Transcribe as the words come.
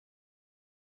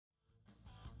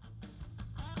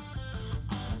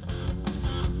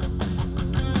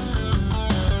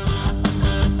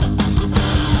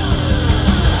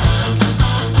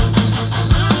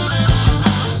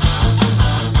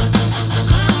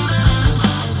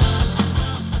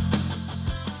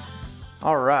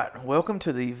right. Welcome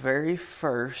to the very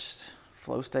first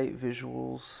Flow State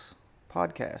Visuals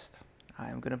podcast. I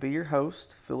am going to be your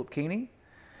host, Philip Keeney.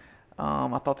 I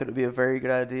thought that it would be a very good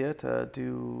idea to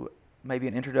do maybe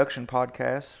an introduction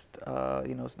podcast,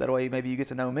 so that way maybe you get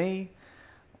to know me,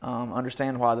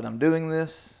 understand why that I'm doing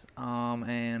this,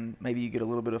 and maybe you get a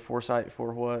little bit of foresight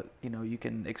for what, you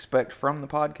can expect from the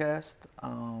podcast.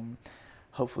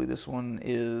 Hopefully this one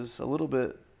is a little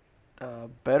bit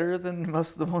better than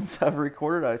most of the ones I've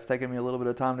recorded. It's taken me a little bit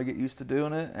of time to get used to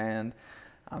doing it, and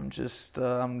I'm just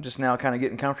now kind of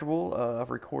getting comfortable.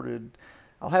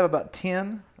 I'll have about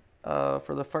 10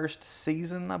 for the first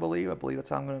season, I believe. I believe that's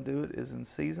how I'm going to do it, is in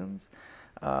seasons.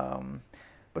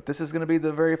 But this is going to be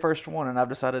the very first one, and I've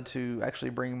decided to actually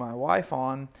bring my wife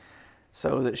on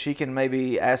so that she can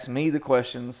maybe ask me the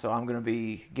questions. So I'm going to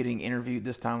be getting interviewed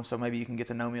this time, so maybe you can get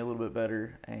to know me a little bit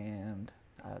better. And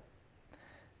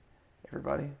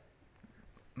everybody,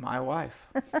 my wife.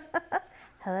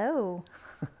 Hello.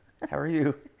 How are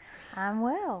you? I'm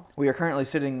well. We are currently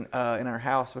sitting in our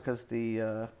house because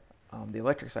the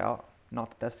electric's out. Not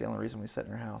that that's the only reason we sit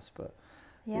in our house, but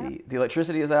the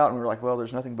electricity is out, and we were like, well,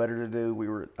 there's nothing better to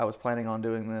do. I was planning on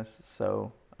doing this,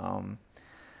 so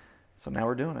now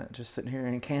we're doing it. Just sitting here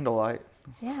in candlelight.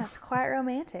 Yeah, it's quite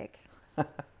romantic.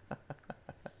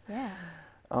 Yeah.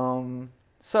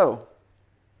 So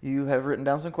you have written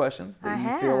down some questions that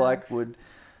you feel like would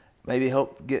maybe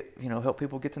help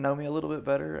people get to know me a little bit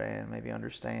better, and maybe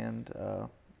understand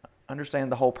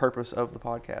the whole purpose of the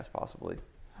podcast, possibly.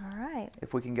 All right.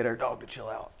 If we can get our dog to chill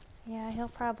out. Yeah, he'll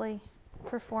probably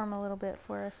perform a little bit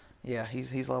for us. Yeah,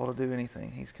 he's liable to do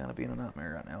anything. He's kind of being a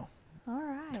nightmare right now. All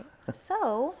right.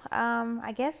 So,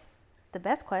 I guess the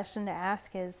best question to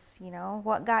ask is,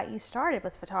 what got you started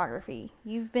with photography?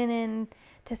 You've been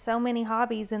into so many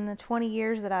hobbies in the 20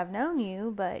 years that I've known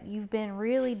you, but you've been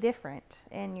really different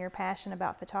in your passion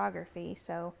about photography.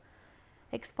 So,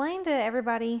 explain to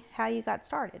everybody how you got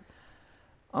started.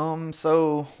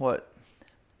 So what?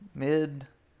 I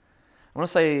want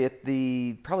to say at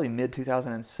probably mid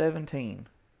 2017,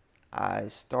 I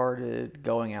started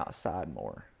going outside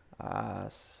more. I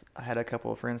had a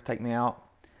couple of friends take me out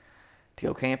to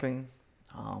go camping.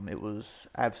 It was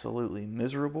absolutely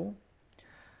miserable.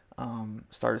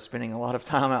 Started spending a lot of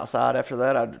time outside after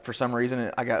that. For some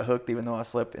reason, I got hooked, even though I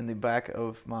slept in the back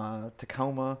of my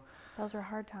Tacoma. Those were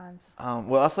hard times.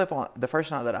 Well, I slept on the first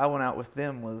night that I went out with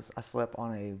them. I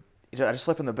just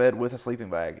slept in the bed with a sleeping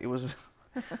bag. It was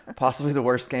possibly the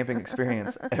worst camping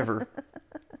experience ever,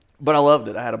 but I loved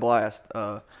it. I had a blast.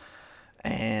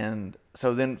 And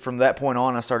so then from that point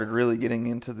on, I started really getting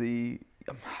into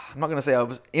I'm not going to say I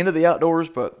was into the outdoors,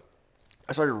 but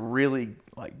I started really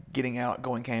getting out,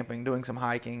 going camping, doing some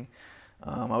hiking.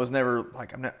 I was never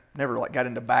got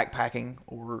into backpacking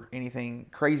or anything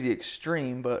crazy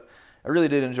extreme, but I really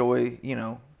did enjoy,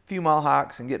 few mile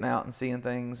hikes and getting out and seeing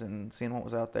things and seeing what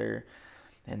was out there.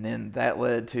 And then that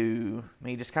led to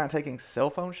me just kind of taking cell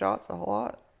phone shots a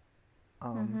lot.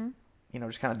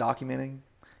 Just kind of documenting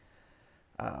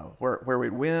where we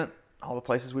went, all the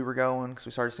places we were going, because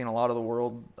we started seeing a lot of the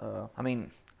world. I'm not going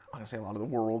to say a lot of the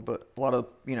world, but a lot of,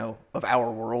 of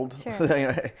our world,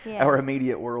 Sure. Our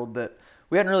immediate world that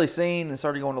we hadn't really seen, and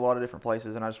started going to a lot of different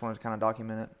places, and I just wanted to kind of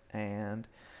document it. And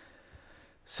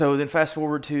so then fast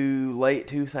forward to late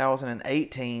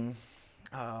 2018,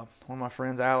 one of my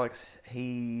friends, Alex,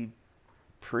 he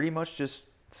pretty much just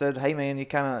said, hey man, you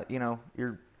kind of,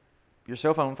 your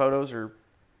cell phone photos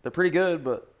they're pretty good,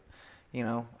 but,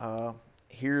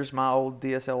 here's my old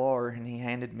DSLR. And he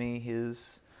handed me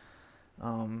his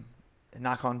Nikon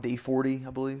D40,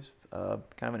 I believe, kind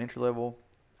of an entry-level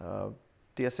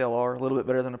DSLR, a little bit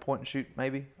better than a point and shoot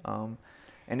maybe. And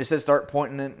just said start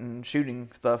pointing it and shooting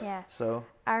stuff. Yeah. So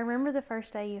I remember the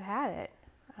first day you had it,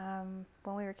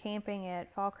 when we were camping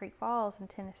at Fall Creek Falls in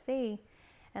Tennessee,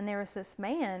 and there was this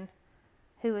man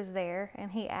who was there,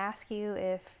 and he asked you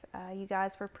if you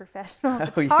guys were professional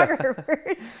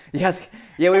photographers. Yeah,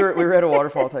 we were at a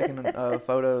waterfall taking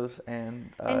photos,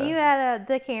 and you had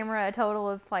the camera a total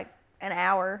of an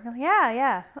hour.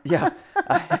 Yeah. Yeah,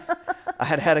 I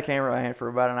had a camera in hand for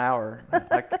about an hour.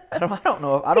 I don't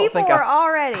know. I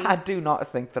do not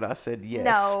think that I said yes.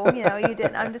 No, you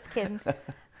didn't. I'm just kidding.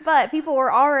 But people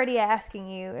were already asking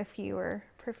you if you were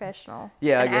professional.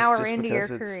 Yeah, an hour into your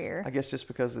career. I guess just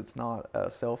because it's not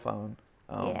a cell phone.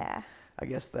 Yeah. I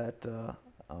guess that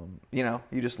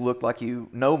you just look like you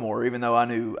know more, even though I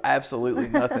knew absolutely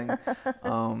nothing.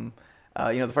 The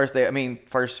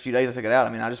first few days I took it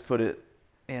out, I just put it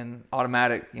in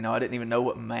automatic. I didn't even know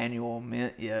what manual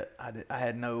meant yet. I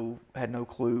had no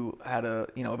clue how to,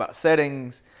 about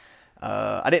settings.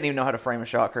 I didn't even know how to frame a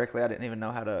shot correctly. I didn't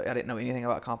know anything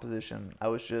about composition. I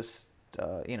was just,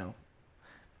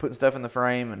 putting stuff in the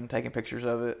frame and taking pictures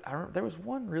of it. There was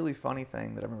one really funny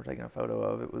thing that I remember taking a photo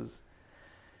of. It was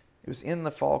in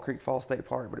the Fall Creek Falls State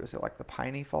Park, but it was at like the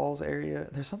Piney Falls area.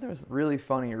 There's something that was really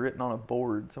funny written on a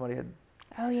board. Somebody had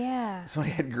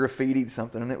graffitied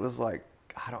something, and it was like,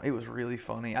 it was really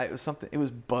funny. It was something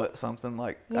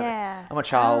like, Yeah. I'm a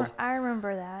child. I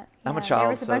remember that. I'm a Yeah, child, There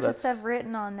was a so bunch of stuff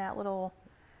written on that little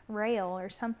rail or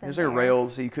something. There's a rail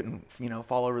so you couldn't,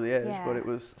 fall over the edge, Yeah. but it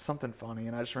was something funny,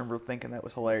 and I just remember thinking that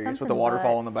was hilarious with Something the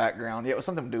waterfall in butts. the background. Yeah, it was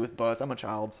something to do with butts. I'm a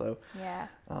child, so. Yeah.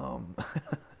 Um,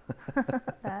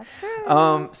 That's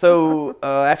true. so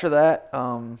after that,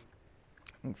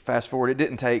 fast forward, it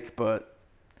didn't take but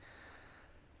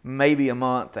maybe a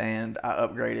month, and I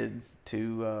upgraded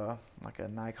to like a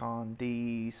Nikon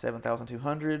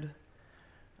D7200.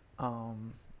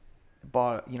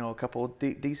 Bought a couple of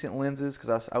decent lenses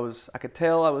because I could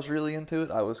tell I was really into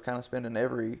it. I was kind of spending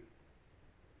every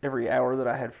hour that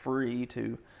I had free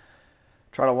to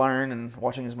try to learn and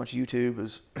watching as much YouTube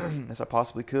as as I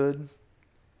possibly could.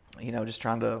 Just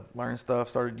trying to learn stuff.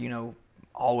 Started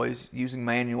always using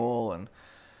manual and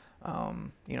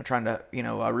trying to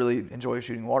I really enjoy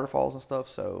shooting waterfalls and stuff.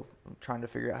 So I'm trying to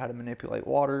figure out how to manipulate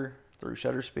water through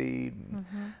shutter speed.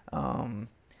 And,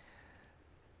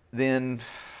 then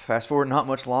fast forward not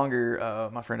much longer,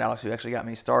 my friend Alex, who actually got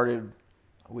me started,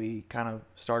 we kind of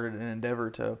started an endeavor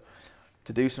to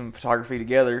do some photography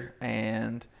together,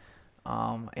 and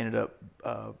ended up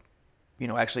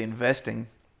actually investing,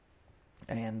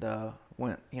 and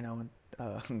went and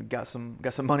got some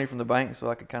money from the bank so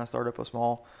I could kind of start up a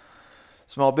small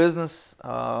business.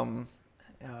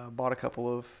 Bought a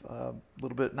couple of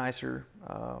little bit nicer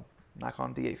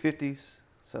Nikon D850s.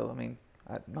 So I mean,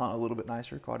 not a little bit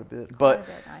nicer, quite a bit. But Quite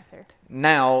a bit nicer.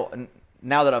 Now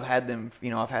that I've had them,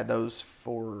 I've had those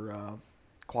for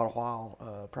quite a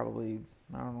while, probably,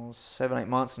 I don't know, 7-8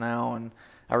 months now, and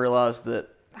I realized that,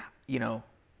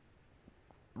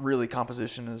 really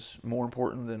composition is more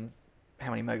important than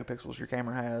how many megapixels your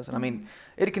camera has. And I mean,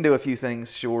 it can do a few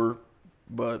things, sure,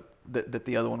 but that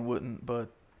the other one wouldn't. But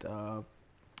I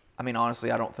mean, honestly,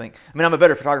 I'm a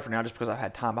better photographer now just because I've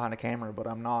had time behind a camera, but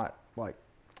I'm not, like,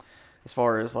 as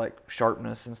far as like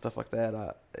sharpness and stuff like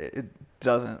that,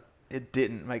 it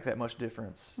didn't make that much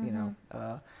difference,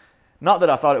 not that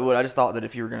I thought it would. I just thought that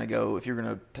if you were going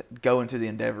to go into the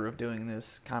endeavor of doing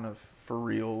this kind of for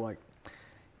real, like,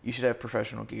 you should have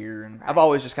professional gear. And right. I've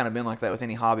always just kind of been like that with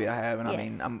any hobby I have. And yes. I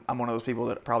mean, I'm one of those people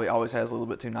that probably always has a little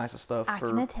bit too nice of stuff. I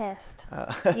can attest.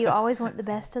 You always want the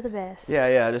best of the best.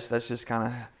 Yeah. That's just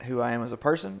kind of who I am as a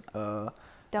person.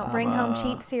 Don't bring home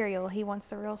cheap cereal. He wants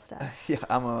the real stuff. Yeah,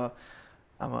 I'm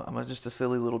just a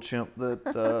silly little chimp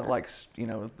that likes,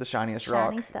 the shiniest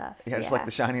rock. Shiny stuff. Yeah, just like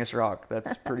the shiniest rock.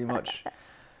 That's pretty much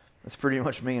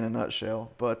me in a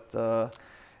nutshell. But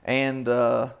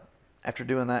after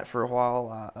doing that for a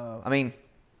while,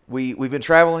 we've been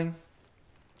traveling.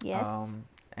 Yes.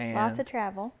 And lots of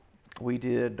travel. We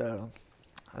did, I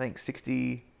think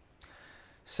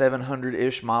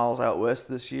 6,700-ish miles out west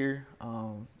this year.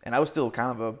 And I was still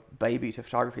kind of a baby to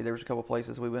photography. There was a couple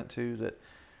places we went to that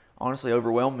honestly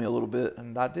overwhelmed me a little bit,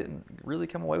 and I didn't really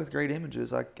come away with great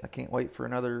images. I can't wait for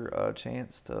another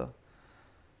chance to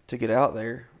get out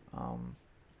there.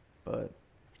 But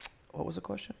what was the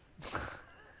question?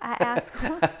 I asked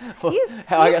well, you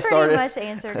I got started. Pretty much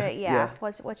answered it. Yeah.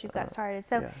 What you got started.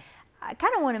 So. Yeah. I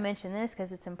kind of want to mention this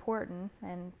because it's important,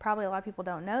 and probably a lot of people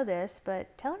don't know this,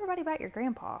 but tell everybody about your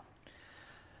grandpa.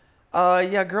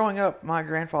 Yeah, growing up, my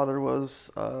grandfather was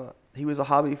he was a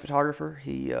hobby photographer.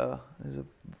 He is a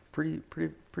pretty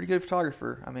good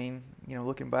photographer. I mean,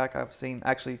 looking back, I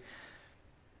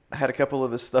had a couple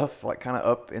of his stuff like kind of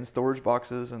up in storage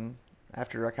boxes, and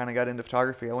after I kind of got into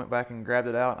photography, I went back and grabbed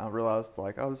it out, and I realized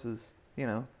like, oh, this is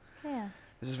this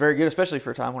is very good, especially for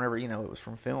a time whenever it was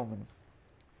from film. And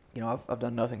I've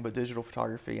done nothing but digital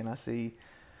photography, and I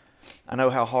know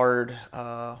how hard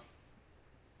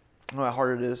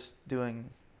it is doing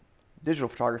digital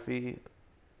photography.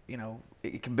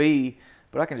 It can be,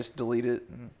 but I can just delete it,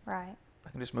 and right. I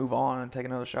can just move on and take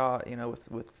another shot.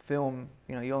 With film,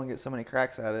 you only get so many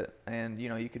cracks at it, and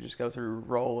you could just go through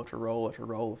roll after roll after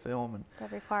roll of film, and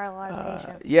that require a lot of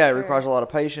patience. Yeah, it requires a lot of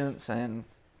patience and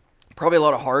probably a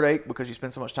lot of heartache because you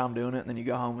spend so much time doing it, and then you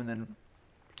go home, and then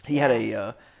he had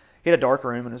a dark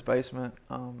room in his basement,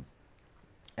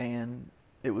 and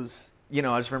it was, I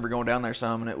just remember going down there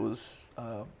some, and it was,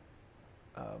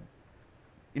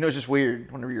 it's just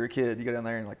weird whenever you're a kid. You go down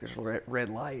there and like there's a red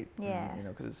light, yeah,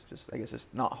 because it's just, I guess it's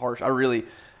not harsh. I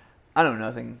know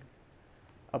nothing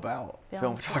about Film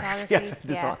film photography.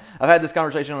 photography, yeah. I've had this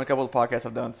conversation on a couple of podcasts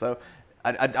I've done. So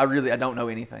I really don't know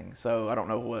anything. So I don't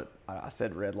know what I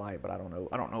said red light, but I don't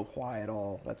know why at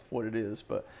all. That's what it is.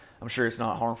 But I'm sure it's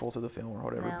not harmful to the film or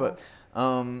whatever. No. But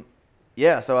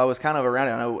yeah, so I was kind of around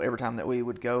it. I know every time that we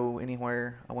would go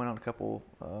anywhere, I went on a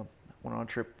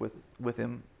trip with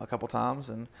him a couple times,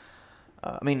 and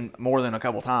I mean more than a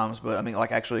couple times, but I mean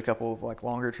like actually a couple of like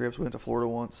longer trips. We went to Florida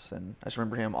once, and I just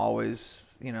remember him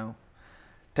always,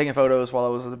 taking photos while I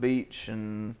was at the beach,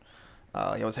 and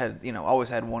he always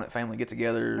had one at family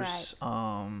get-togethers.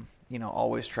 Right.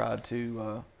 Always tried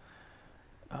to,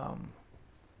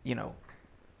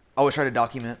 always try to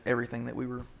document everything that we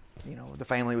were, the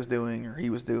family was doing or he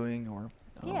was doing, or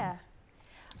Yeah.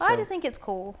 Well, I just think it's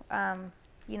cool.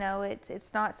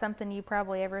 It's not something you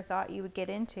probably ever thought you would get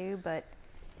into, but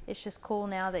it's just cool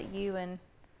now that you and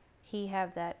he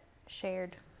have that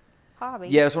shared hobby.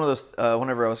 Yeah, it's one of those.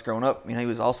 Whenever I was growing up, he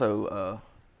was also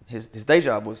his day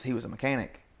job was he was a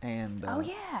mechanic, and Oh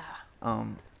yeah.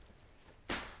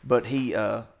 but he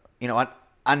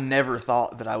I never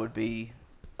thought that I would be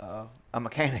a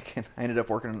mechanic, and I ended up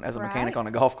working as a mechanic Right. on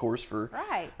a golf course for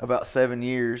Right. about 7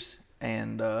 years,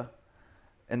 and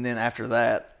then after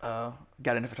that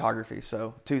got into photography.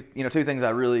 So two things I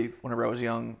really, whenever I was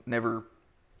young, never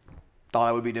thought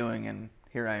I would be doing, and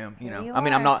here I am. Here you I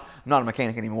mean, I'm are. not a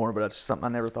mechanic anymore, but it's something I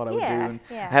never thought I would do, Yeah, and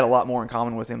yeah. I had a lot more in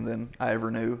common with him than I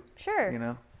ever knew. Sure.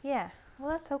 Yeah. Well,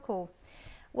 that's so cool.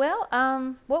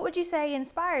 Well, what would you say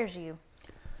inspires you?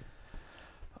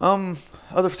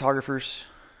 Other photographers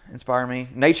inspire me.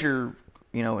 Nature,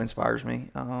 inspires me.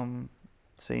 After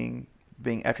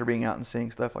being out and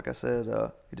seeing stuff, like I said,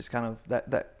 it just kind of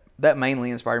that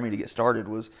mainly inspired me to get started.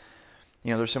 Was,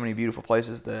 there's so many beautiful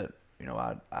places that me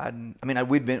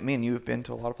and you have been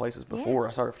to a lot of places before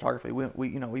I started photography.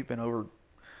 We've been over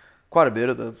quite a bit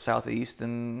of the southeast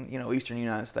and eastern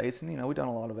United States, and we've done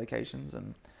a lot of vacations.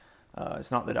 And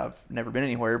it's not that I've never been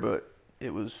anywhere, but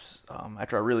it was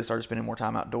after I really started spending more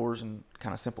time outdoors and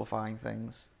kind of simplifying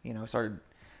things. I started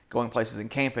going places and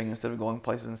camping instead of going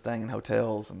places and staying in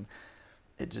hotels, and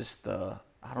it just I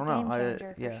don't know. Game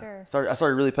changer, for sure. I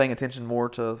started really paying attention more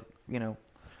to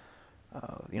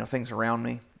things around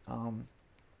me. Now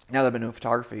that I've been doing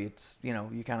photography, it's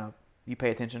you pay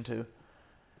attention to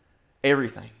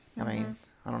everything. I mean,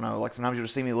 I don't know. Like sometimes you'll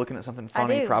just see me looking at something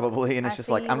funny, do. probably, and it's I just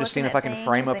see like you I'm just seeing looking if I at can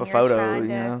frame things up a and you're photo. trying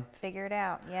to figure it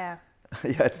out. Yeah.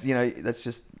 Yeah, it's that's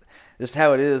just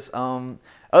how it is.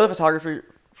 Other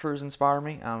photographers inspire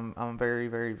me. I'm very,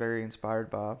 very, very inspired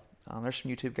by. There's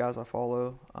some YouTube guys I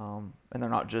follow, and they're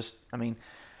not just. I mean,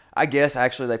 I guess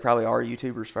actually they probably are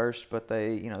YouTubers first, but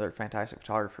they're fantastic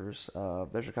photographers.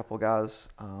 There's a couple of guys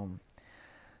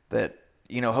that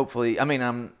hopefully. I mean,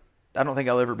 I don't think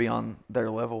I'll ever be on their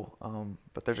level,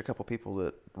 but there's a couple people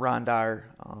that Ryan Dyer.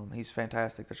 He's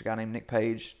fantastic. There's a guy named Nick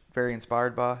Page. Very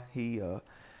inspired by. He.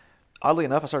 Oddly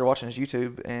enough, I started watching his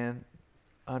YouTube and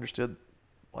I understood,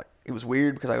 like, it was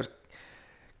weird because I was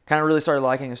kind of really started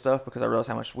liking his stuff because I realized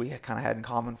how much we kind of had in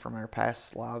common from our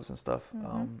past lives and stuff.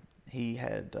 Mm-hmm. He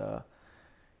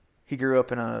grew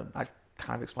up in I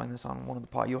kind of explained this on one of the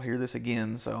pod. You'll hear this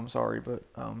again, so I'm sorry, but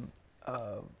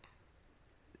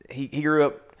he grew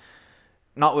up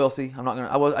not wealthy.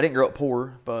 I didn't grow up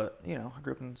poor, but I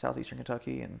grew up in southeastern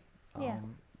Kentucky, and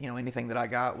anything that I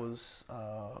got was,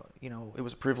 it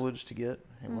was a privilege to get.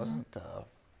 It wasn't,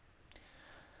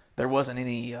 there wasn't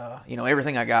any,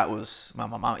 everything I got was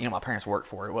my parents worked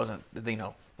for. It wasn't,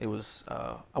 it was,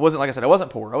 I wasn't, like I said, I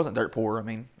wasn't poor. I wasn't dirt poor. I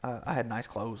mean, I had nice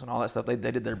clothes and all that stuff. They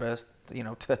did their best,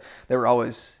 they were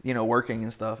always, working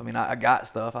and stuff. I mean, I got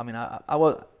stuff. I mean,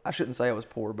 I shouldn't say I was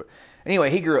poor, but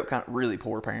anyway, he grew up kind of really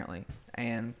poor apparently.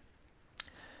 And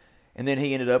then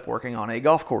he ended up working on a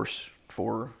golf course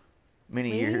for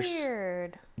many years.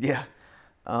 Weird. Yeah.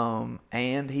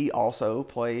 And he also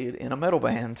played in a metal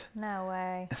band. No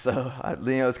way. So,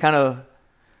 it's kind of,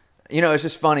 it's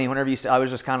just funny whenever I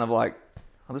was just kind of like,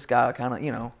 oh, this guy kind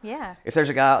of, Yeah. if there's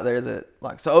a guy out there that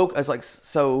like, so it's like,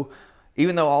 so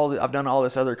even though I've done all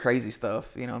this other crazy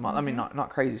stuff, I mean, not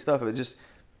crazy stuff, but just,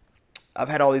 I've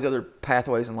had all these other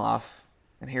pathways in life,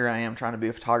 and here I am trying to be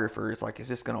a photographer. It's like, is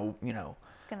this going to,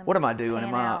 what am I doing?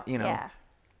 Am I, Yeah.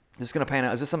 is this going to pan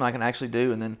out? Is this something I can actually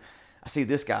do? And then I see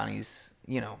this guy, and he's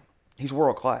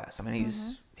world class. I mean,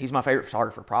 he's my favorite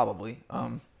photographer probably.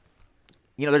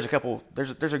 There's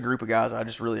a group of guys I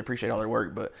just really appreciate all their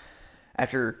work, but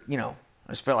after, I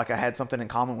just felt like I had something in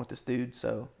common with this dude.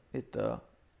 So it,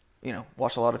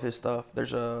 watched a lot of his stuff.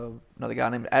 There's another guy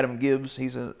named Adam Gibbs.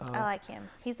 He's I like him.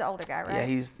 He's the older guy, right? Yeah,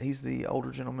 he's the older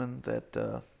gentleman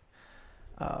that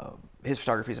his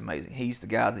photography is amazing. He's the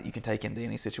guy that you can take into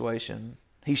any situation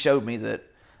he showed me that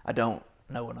I don't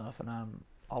know enough, and I'm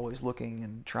always looking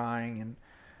and trying, and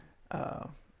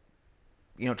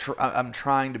I'm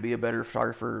trying to be a better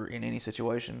photographer in any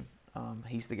situation.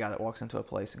 He's the guy that walks into a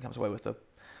place and comes away with a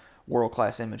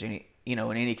world-class image, in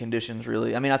any conditions,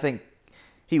 really. I mean, I think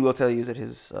he will tell you that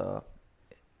his,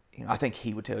 I think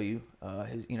he would tell you,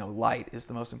 his, light is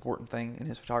the most important thing in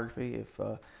his photography. If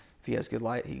he has good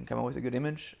light, he can come up with a good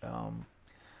image.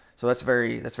 So that's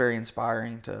very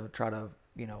inspiring to try to,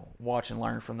 watch and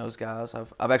learn from those guys.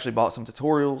 I've actually bought some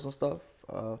tutorials and stuff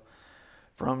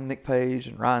from Nick Page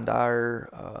and Ryan Dyer.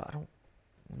 I don't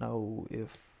know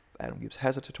if Adam Gibbs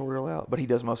has a tutorial out, but he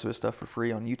does most of his stuff for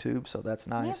free on YouTube, so that's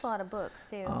nice. He has a lot of books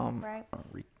too, right? I'll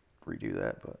redo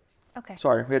that, but okay.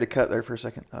 Sorry, we had to cut there for a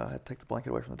second. I had to take the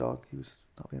blanket away from the dog. He was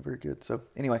not being very good. So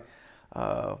anyway,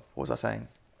 what was I saying?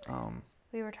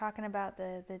 We were talking about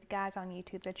the guys on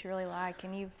YouTube that you really like,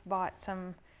 and you've bought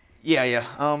some. Yeah.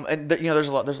 And there's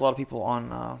a lot of people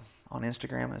on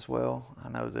Instagram as well. I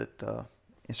know that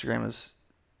Instagram is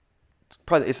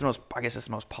probably it's the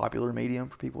most popular medium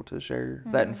for people to share.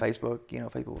 That and Facebook.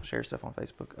 People share stuff on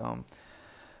Facebook.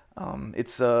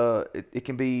 It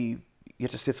can be, you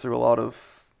have to sift through a lot of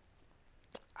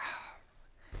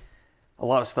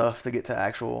stuff to get to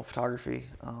actual photography.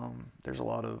 There's a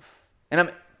lot of,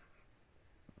 and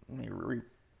let me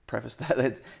preface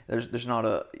that there's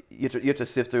not you have to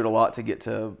sift through it a lot to get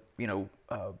to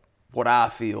what I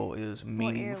feel is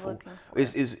meaningful.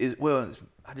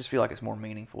 I just feel like it's more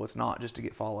meaningful. It's not just to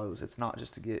get follows. It's not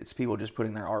just it's people just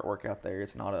putting their artwork out there.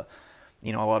 It's not a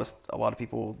lot of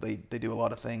people they do a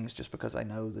lot of things just because they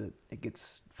know that it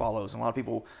gets follows. And a lot of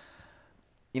people,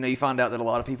 you find out that a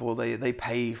lot of people they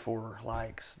pay for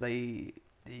likes.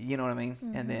 You know what I mean?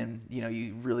 Mm-hmm. And then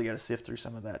you really got to sift through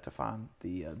some of that to find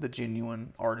the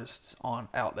genuine artists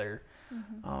out there.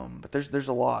 Mm-hmm. But there's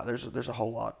a lot. There's a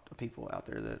whole lot of people out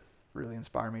there that really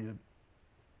inspire me to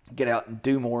get out and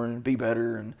do more and be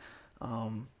better.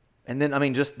 And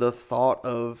then just the thought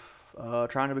of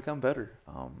trying to become better.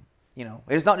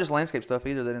 It's not just landscape stuff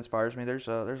either that inspires me. There's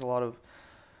a lot of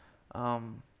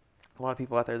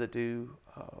people out there that do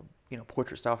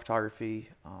portrait style photography.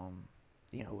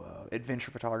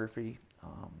 Adventure photography.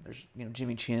 There's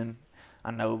Jimmy Chin.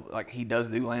 I know he does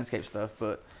do landscape stuff,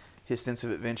 but his sense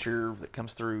of adventure that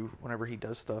comes through whenever he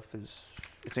does stuff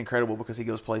it's incredible because he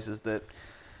goes places that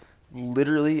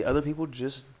literally other people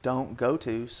just don't go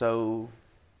to. So,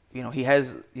 he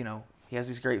has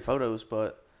these great photos,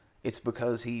 but it's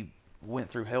because he went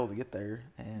through hell to get there,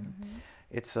 and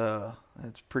it's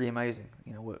pretty amazing.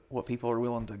 What people are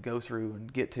willing to go through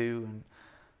and get to, and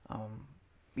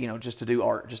just to do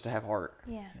art, just to have art.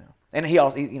 Yeah. And he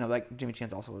also, Jimmy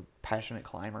Chin's also a passionate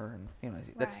climber, and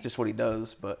that's right. just what he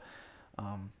does. But,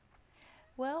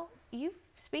 well,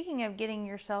 speaking of getting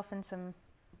yourself in some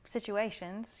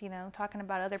situations, talking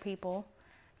about other people,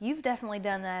 you've definitely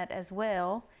done that as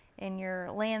well in your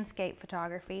landscape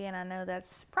photography, and I know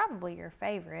that's probably your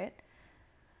favorite.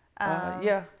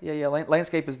 Yeah.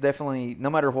 Landscape is definitely, no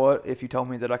matter what, if you told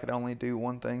me that I could only do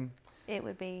one thing, it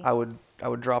would be. I would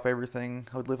drop everything.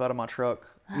 I would live out of my truck.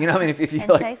 If you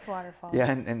and chase waterfalls. Yeah,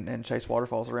 and chase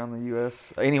waterfalls around the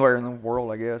U.S. Anywhere in the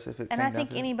world, I guess. And I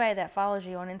think anybody that follows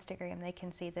you on Instagram, they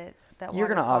can see that you're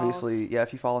gonna waterfalls. Obviously,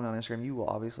 if you follow me on Instagram, you will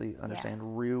obviously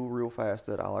understand real fast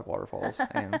that I like waterfalls.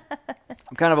 And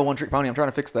I'm kind of a one-trick pony. I'm trying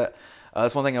to fix that.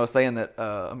 That's one thing I was saying that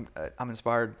I'm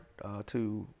inspired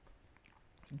to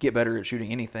get better at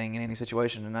shooting anything in any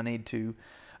situation, and I need to.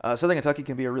 Southern Kentucky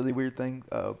can be a really weird thing,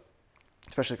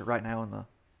 especially right now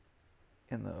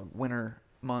in the winter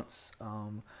months.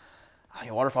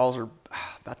 Waterfalls are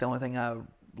about the only thing I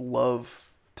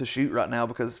love to shoot right now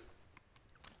because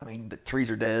the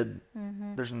trees are dead.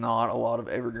 Mm-hmm. There's not a lot of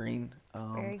evergreen.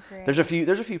 Very gray. There's a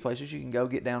few places you can go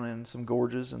get down in some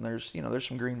gorges, and there's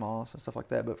some green moss and stuff like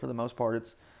that. But for the most part,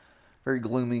 it's very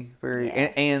gloomy,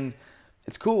 and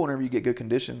it's cool whenever you get good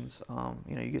conditions.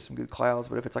 You get some good clouds.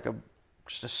 But if it's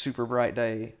just a super bright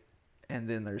day, and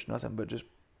then there's nothing but just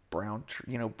brown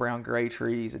gray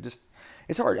trees,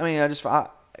 it's hard. I just find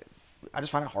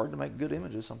it hard to make good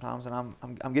images sometimes, and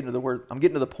I'm getting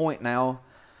to the point now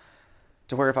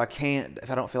to where if I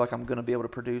don't feel like I'm going to be able to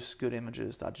produce good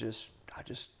images, I just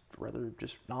rather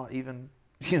just not even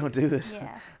do it.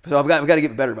 Yeah. So I've got to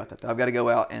get better about that. I've got to go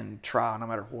out and try no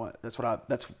matter what.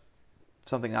 That's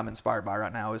something I'm inspired by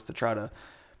right now, is to try to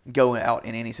go out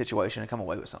in any situation and come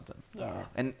away with something. Yeah.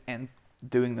 And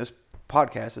doing this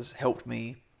podcast has helped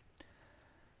me.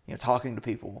 Talking to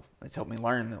people, it's helped me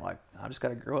learn that I just got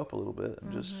to grow up a little bit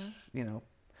and just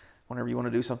whenever you want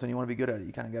to do something, you want to be good at it.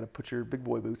 You kind of got to put your big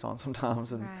boy boots on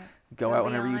sometimes and Right. go out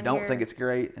whenever you beyond don't think it's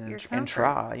great and comfort.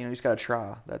 try. You know, you just got to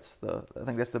try. I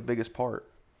think that's the biggest part.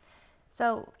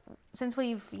 So, since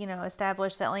we've,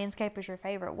 established that landscape is your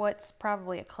favorite, what's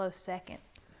probably a close second?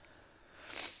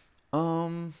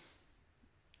 For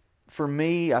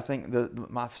me, I think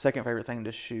my second favorite thing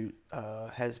to shoot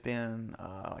has been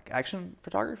like action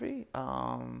photography.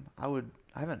 I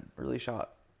haven't really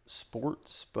shot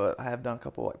sports, but I have done a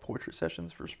couple like portrait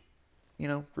sessions for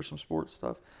some sports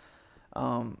stuff.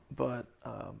 But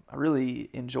I really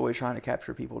enjoy trying to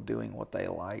capture people doing what they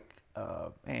like.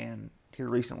 And here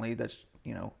recently, I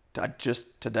just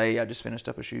finished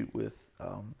up a shoot with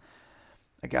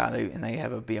a guy. They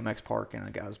have a BMX park in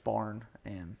a guy's barn,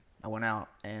 and I went out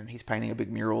and he's painting a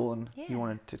big mural, and he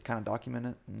wanted to kind of document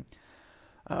it, and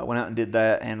went out and did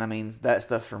that. And I mean, that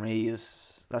stuff for me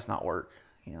that's not work.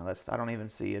 I don't even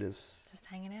see it as just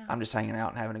hanging out. I'm just hanging out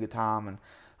and having a good time, and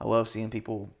I love seeing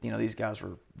people. These guys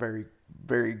were very,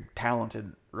 very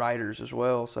talented writers as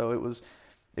well, so it was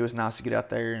nice to get out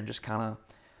there and just kind of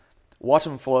watch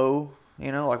them flow.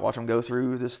 Like watch them go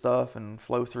through this stuff and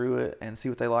flow through it and see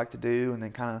what they like to do, and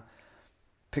then kind of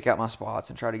pick out my spots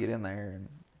and try to get in there and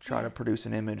try to produce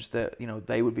an image that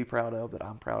they would be proud of, that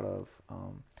I'm proud of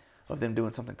them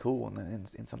doing something cool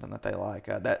and something that they like.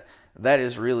 That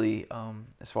is really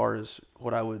as far as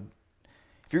what I would.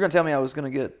 If you're gonna tell me I was gonna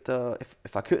get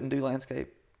if I couldn't do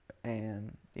landscape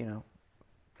and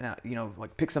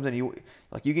like pick something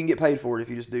you can get paid for it if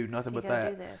you just do nothing but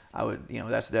that. I would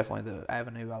that's definitely the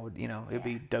avenue I would it'd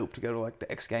be dope to go to like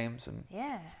the X Games and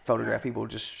photograph people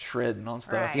just shredding on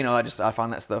stuff. Right. I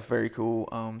find that stuff very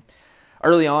cool.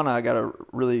 Early on I got a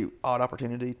really odd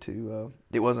opportunity to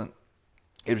it was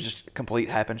just a complete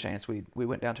happen chance. We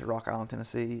went down to Rock Island,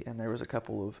 Tennessee, and there was a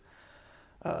couple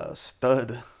of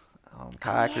stud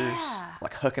kayakers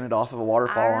like hooking it off of a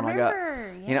waterfall, and I got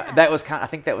I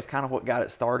think that was kind of what got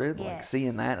it started. Yes. Like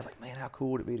seeing that, it's like, man, how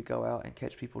cool would it be to go out and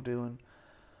catch people doing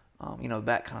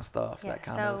that kind of stuff. Yeah. That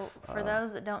kind of for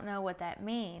those that don't know what that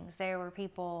means, there were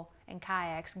people in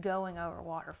kayaks going over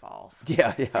waterfalls.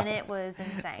 Yeah. And it was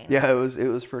insane. Yeah, it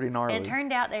was pretty gnarly. And it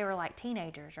turned out they were like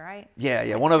teenagers, right? Yeah.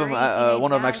 Like one of them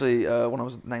guys? actually one of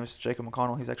his name's Jacob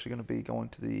McConnell. He's actually going to be going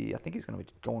to I think he's going to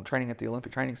be going training at the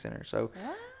Olympic Training Center. So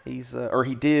what? he's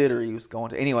he was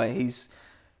going to. Anyway, he's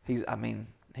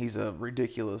a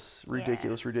ridiculous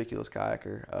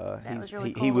kayaker. That was really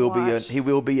he cool will to watch. he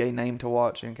will be a name to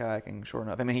watch in kayaking, sure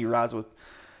enough. I mean, he rides with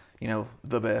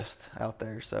the best out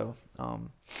there. So,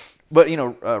 but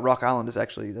Rock Island is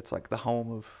actually that's like the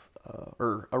home of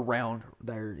or around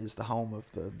there is the home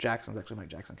of the Jacksons. Actually make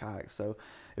Jackson kayaks. So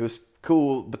it was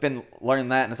cool. But then learning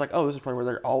that, and it's like, oh, this is probably where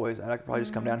they're always at. I could probably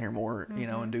just come down here more,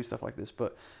 and do stuff like this.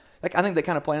 But like I think they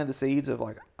kind of planted the seeds of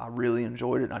like I really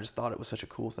enjoyed it, and I just thought it was such a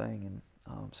cool thing, and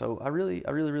so I really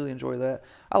enjoy that.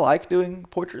 I like doing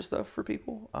portrait stuff for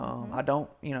people. I don't,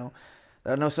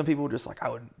 I know some people just like I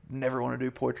would never want to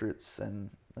do portraits, and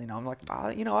I'm like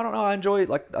I don't know. I enjoy it.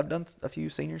 Like I've done a few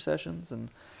senior sessions, and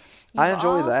I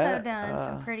enjoy that. You've also done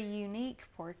some pretty unique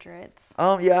portraits.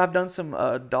 Yeah, I've done some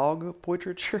dog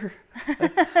portraiture,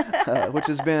 which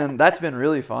that's been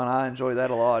really fun. I enjoy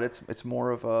that a lot. It's more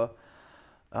of a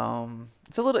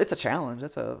it's a challenge.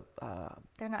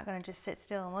 They're not going to just sit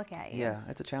still and look at you. Yeah,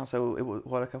 it's a challenge. So it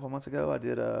was a couple of months ago. I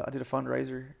did a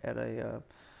fundraiser at a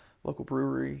local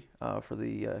brewery for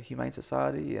the Humane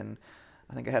Society, and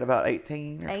I think I had about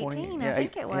 18 or 20. 18, I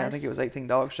think it was. Yeah, I think it was 18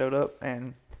 dogs showed up,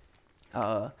 and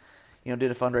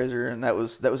did a fundraiser, and that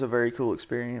was a very cool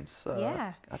experience.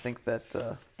 Yeah. I think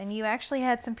that. And you actually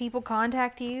had some people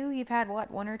contact you. You've had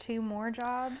one or two more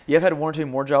jobs? Yeah, I've had one or two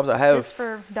more jobs. I have just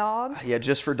for dogs. Yeah,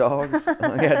 just for dogs.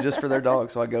 Yeah, just for their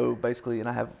dogs. So I go basically, and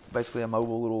I have basically a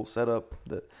mobile little setup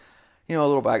that, a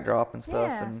little backdrop and stuff,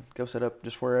 and go set up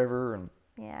just wherever. And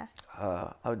yeah,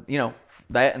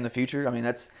 that in the future. I mean,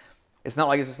 it's not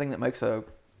like it's this thing that makes a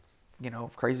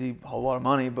crazy whole lot of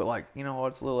money, but like,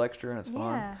 it's a little extra and it's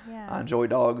fun. Yeah. I enjoy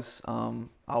dogs. I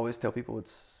always tell people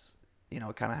it's,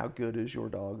 kind of how good is your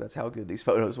dog. That's how good these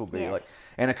photos will be. Yes. Like,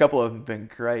 and a couple of them have been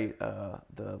great.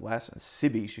 The last one,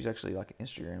 Sibby, she's actually like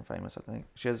Instagram famous, I think.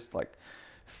 She has like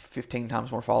 15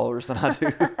 times more followers than I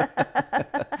do.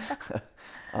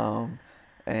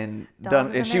 And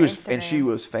she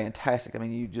was fantastic. I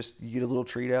mean, you get a little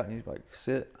treat out and you like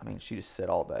sit. I mean, she just sit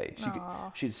all day.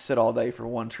 She'd sit all day for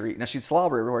one treat. Now she'd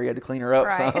slobber everywhere. You had to clean her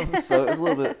up some, so it was a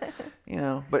little bit,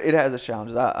 But it has its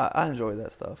challenges. I enjoy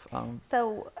that stuff.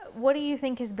 So, what do you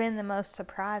think has been the most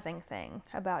surprising thing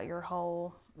about your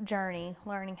whole journey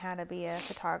learning how to be a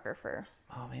photographer?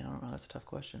 Oh man, I don't know. That's a tough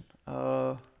question.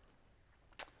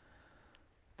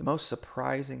 The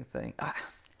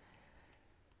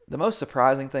most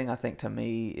surprising thing, I think to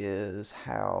me is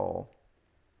how,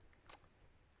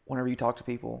 whenever you talk to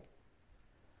people,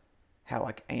 how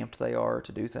like amped they are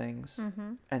to do things,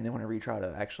 and then whenever you try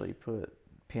to actually put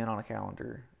pen on a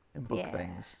calendar and book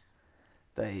things,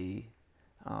 they,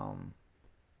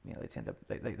 they tend to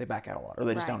they back out a lot, or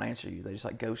they just don't answer you. They just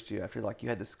like ghost you after like you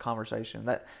had this conversation.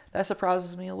 That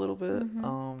surprises me a little bit.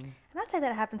 And I'd say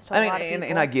that happens to a lot of people.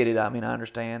 And I get it. I mean, I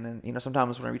understand. And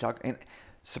sometimes whenever you talk, and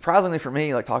surprisingly for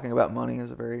me, like talking about money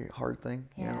is a very hard thing.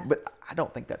 You know, but I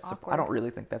don't think that's. I don't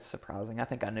really think that's surprising. I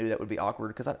think I knew that would be awkward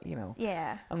because I'm new.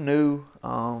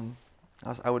 I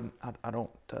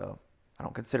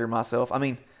don't consider myself. I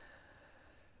mean,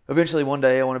 eventually one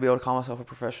day I want to be able to call myself a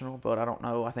professional, but I don't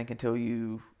know. I think until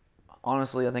you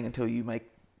make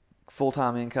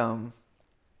full-time income,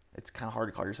 it's kind of hard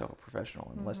to call yourself a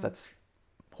professional unless that's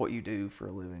what you do for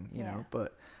a living, you know.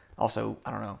 But also,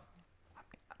 I don't know.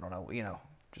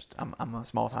 Just I'm a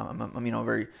small town. I'm a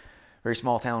very, very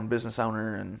small town business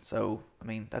owner, and so I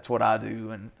mean that's what I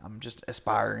do, and I'm just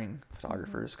aspiring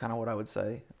photographer is kind of what I would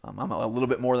say. I'm a little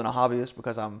bit more than a hobbyist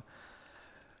because I'm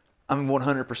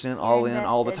 100% all in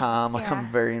all the time. Like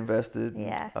I'm very invested.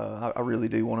 Yeah. I really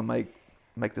do want to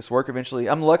make this work eventually.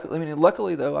 I'm lucky. I mean,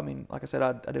 luckily though, I mean, like I said,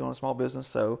 I do own a small business,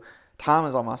 so time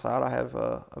is on my side. I have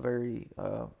a very,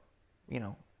 I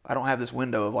don't have this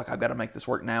window of like I've got to make this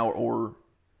work now or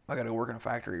I got to go work in a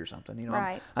factory or something. You know,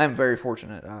 right. I am very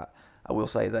fortunate. I will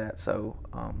say that. So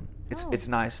it's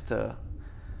nice to.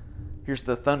 Here's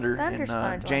the thunder in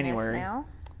January.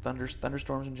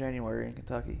 Thunderstorms in January in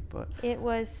Kentucky, but it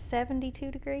was 72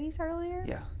 degrees earlier.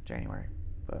 Yeah, January.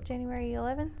 But January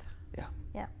 11th.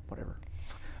 Yeah. Whatever.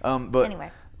 But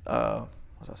anyway, what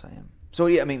was I saying? So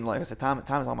yeah, I mean, like I said, time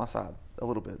is on my side a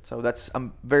little bit. So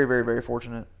I'm very, very, very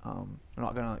fortunate. I'm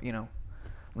not gonna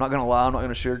lie. I'm not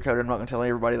gonna sugarcoat it. I'm not gonna tell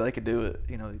everybody they could do it.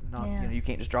 You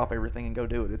can't just drop everything and go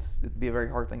do it. It'd be a very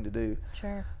hard thing to do.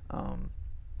 Sure.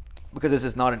 Because this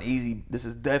is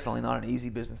definitely not an easy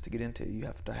business to get into. You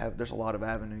have to there's a lot of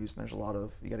avenues, and you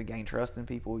got to gain trust in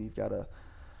people. You've got to,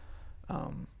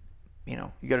 you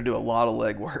got to do a lot of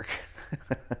legwork.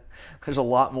 There's a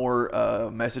lot more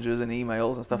messages and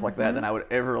emails and stuff like that than I would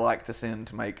ever like to send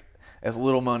to make as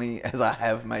little money as I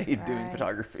have made doing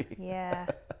photography. Yeah.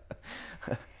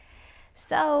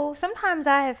 So sometimes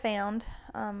I have found,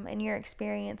 in your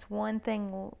experience, one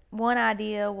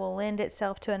idea will lend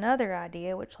itself to another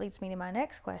idea, which leads me to my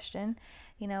next question.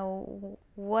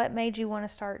 What made you want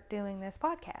to start doing this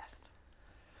podcast?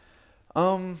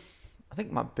 I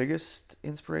think my biggest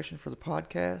inspiration for the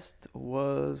podcast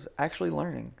was actually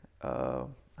learning. I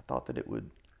thought that it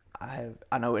would.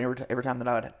 I know every time that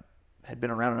I had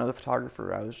been around another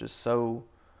photographer, I was just so.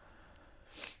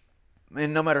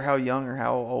 And no matter how young or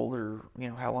how old or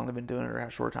how long they've been doing it or how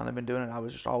short time they've been doing it, I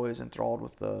was just always enthralled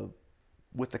with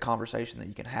the conversation that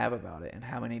you can have about it and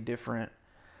how many different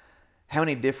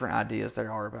ideas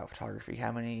there are about photography.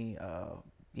 How many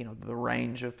the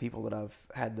range of people that I've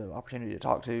had the opportunity to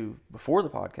talk to before the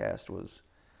podcast was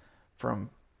from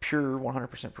pure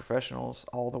 100% professionals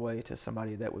all the way to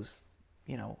somebody that was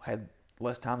had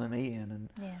less time than me and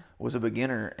was a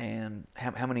beginner, and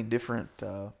how many different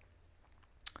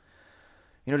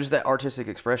just that artistic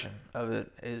expression of it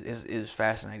is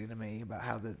fascinating to me, about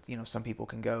how some people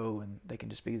can go and they can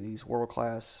just be these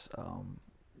world-class,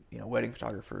 wedding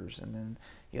photographers, and then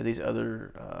these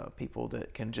other people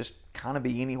that can just kind of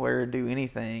be anywhere and do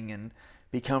anything and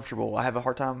be comfortable. I have a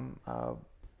hard time.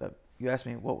 You asked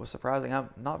me what was surprising. I'm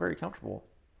not very comfortable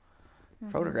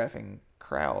photographing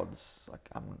crowds. Like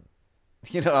I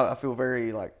feel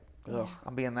very like,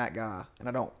 I'm being that guy, and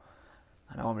I know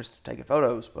I'm just taking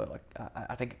photos, but like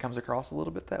I think it comes across a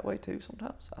little bit that way too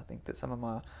sometimes. I think that some of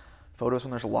my photos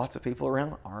when there's lots of people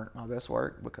around aren't my best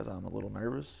work because I'm a little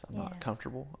nervous. I'm not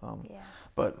comfortable.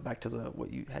 But back to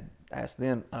what you had asked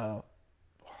then. What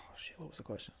was the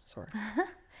question? Sorry.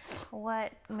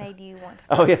 What made you want to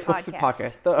start a podcast? What's the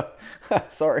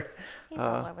podcast? Sorry. He's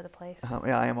all over the place.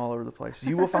 I am all over the place.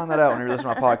 You will find that out when you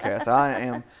listen to my podcast.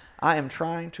 I am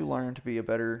trying to learn to be a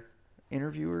better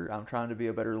interviewer. I'm trying to be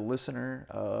a better listener.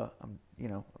 I'm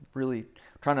really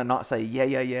trying to not say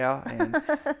yeah, and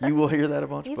you will hear that a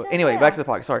bunch. But anyway, back to the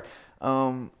podcast. Sorry.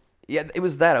 It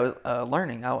was that I was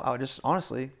learning. I just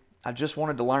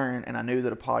wanted to learn, and I knew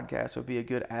that a podcast would be a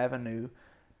good avenue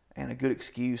and a good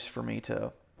excuse for me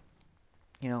to,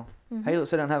 hey, let's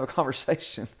sit down and have a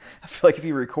conversation. I feel like if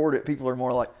you record it, people are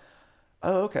more like,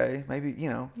 oh, okay, maybe,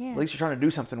 at least you're trying to do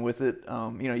something with it.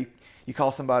 You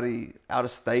call somebody out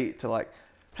of state to like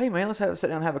hey man, let's sit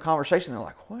down and have a conversation. They're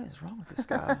like, what is wrong with this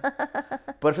guy?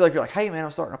 But I feel like if you're like, hey man,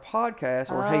 I'm starting a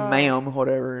podcast, or hey ma'am,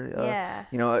 whatever.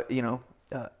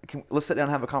 Let's sit down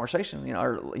and have a conversation.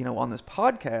 Or on this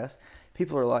podcast,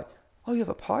 people are like, oh, you have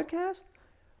a podcast?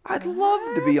 I'd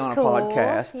love to be on a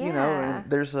podcast. Yeah. And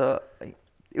there's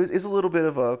it was a little bit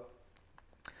of both.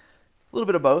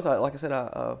 Like I said,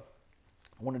 I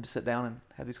wanted to sit down and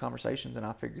have these conversations, and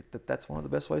I figured that that's one of the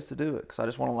best ways to do it, because I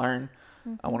just want to learn.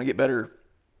 I want to get better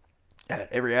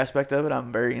at every aspect of it.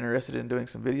 I'm very interested in doing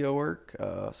some video work,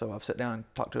 so I've sat down and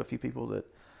talked to a few people that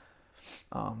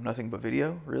nothing but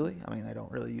video, really. I mean, they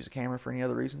don't really use a camera for any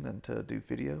other reason than to do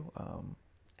video,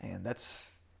 and that's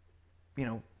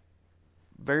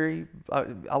very.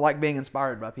 I like being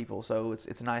inspired by people, so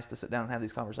it's nice to sit down and have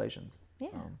these conversations. Yeah.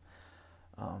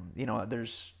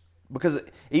 There's, because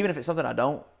even if it's something I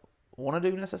don't want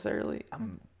to do necessarily,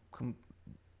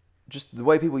 just the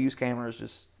way people use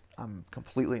cameras, I'm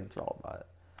completely enthralled by it.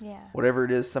 Yeah. Whatever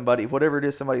it is somebody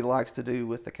likes to do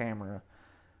with the camera,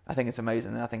 I think it's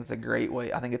amazing. And I think it's a great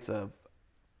way. I think it's a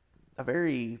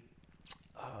very,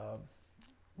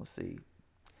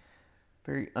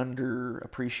 very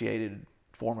underappreciated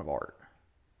form of art.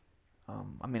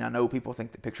 I mean, I know people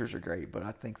think that pictures are great, but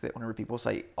I think that whenever people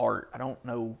say art, I don't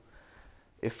know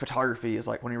if photography is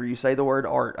like, whenever you say the word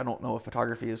art, I don't know if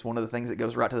photography is one of the things that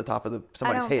goes right to the top of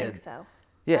somebody's head. I don't think so.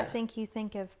 Yeah. I think you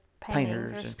think of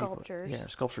paintings or sculptures.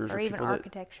 Sculptures or even people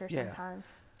architecture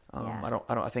sometimes.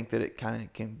 I think that it kind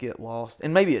of can get lost,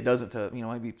 and maybe it doesn't.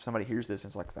 Maybe somebody hears this and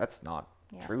it's like, that's not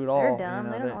true at all. They're dumb.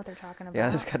 They don't know what they're talking about. Yeah,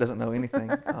 this guy doesn't know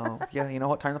anything. You know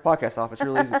what? Turn the podcast off. It's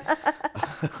real easy.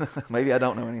 Maybe I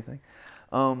don't know anything.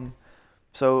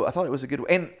 So I thought it was a good way.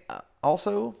 And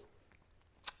also,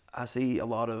 I see a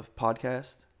lot of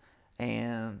podcasts,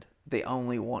 and they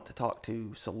only want to talk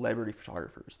to celebrity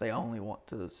photographers. They only want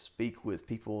to speak with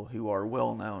people who are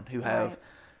well known, who have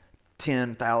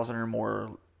 10,000 or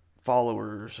more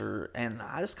followers, and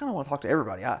I just kind of want to talk to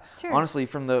everybody. Honestly,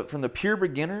 from the pure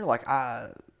beginner, like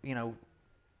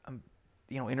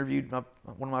interviewed one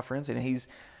of my friends, and he's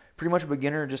pretty much a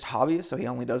beginner, just hobbyist, so he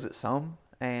only does it some,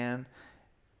 and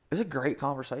it was a great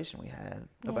conversation we had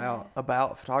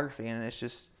about photography, and it's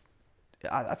just,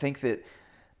 I think the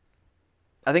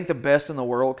best in the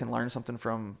world can learn something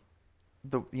from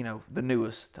the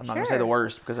newest. I'm not going to say the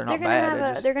worst, because they're not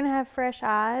bad. They're going to have fresh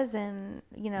eyes and,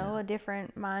 a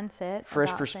different mindset.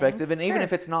 Fresh perspective. Things. And even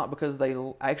if it's not because they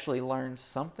actually learned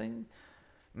something,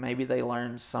 maybe they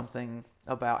learned something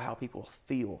about how people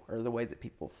feel or the way that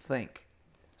people think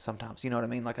sometimes. You know what I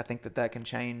mean? Like, I think that can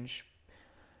change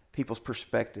people's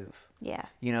perspective. Yeah.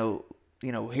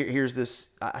 Here's this,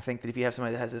 I think that if you have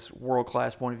somebody that has this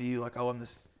world-class point of view, like, oh, I'm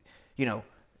this,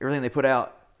 everything they put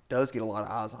out does get a lot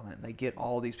of eyes on it, and they get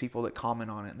all these people that comment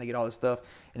on it, and they get all this stuff,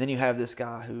 and then you have this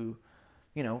guy who,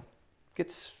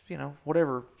 gets,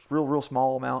 whatever, real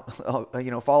small amount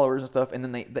of, followers and stuff, and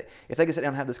then they if they could sit down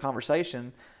and have this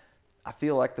conversation, I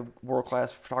feel like the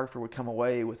world-class photographer would come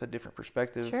away with a different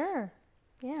perspective. Sure.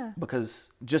 Yeah.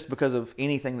 Because of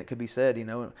anything that could be said,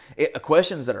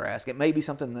 questions that are asked, it may be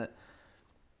something that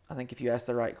I think if you ask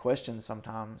the right questions,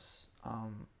 sometimes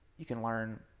you can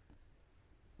learn.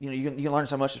 You can learn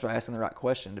so much just by asking the right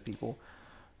question to people,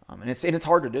 and it's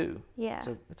hard to do. Yeah.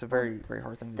 So it's a very, very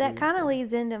hard thing to do. That kind of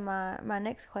leads into my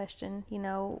next question.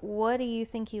 What do you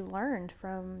think you learned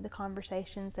from the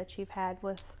conversations that you've had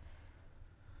with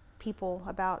people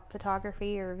about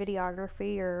photography or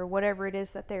videography or whatever it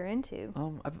is that they're into?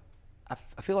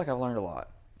 I feel like I've learned a lot.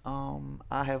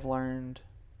 I've learned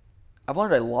a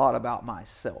lot about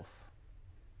myself.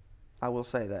 I will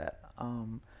say that.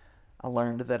 I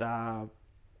learned that I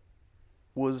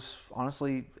was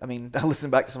honestly, I listen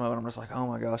back to some of it, I'm just like, oh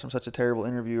my gosh, I'm such a terrible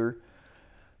interviewer.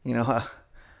 I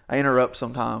interrupt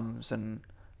sometimes, and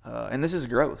this is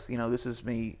growth. This is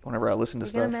me whenever I listen to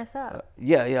stuff. You're gonna mess up.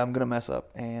 I'm gonna mess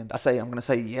up, and I'm gonna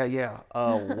say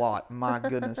a lot. My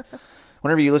goodness,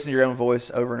 whenever you listen to your own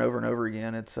voice over and over and over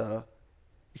again, it's it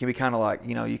can be kind of like,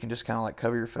 you can just kind of like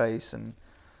cover your face and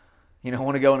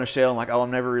want to go in a shell and like, oh,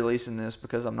 I'm never releasing this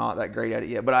because I'm not that great at it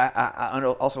yet. But I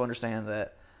also understand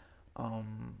that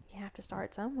you have to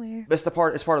start somewhere. It's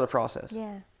part of the process.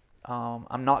 Yeah.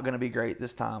 I'm not going to be great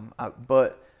this time,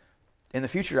 but in the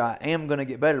future I am going to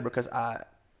get better because I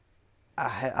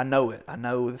know it. I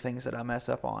know the things that I mess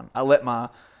up on. I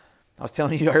was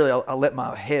telling you earlier, I'll let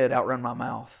my head outrun my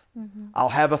mouth. Mm-hmm. I'll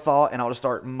have a thought and I'll just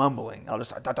start mumbling. I'll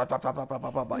just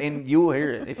start and you will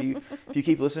hear it. If you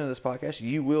keep listening to this podcast,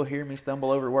 you will hear me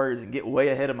stumble over words and get way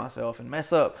ahead of myself and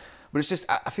mess up. But it's just,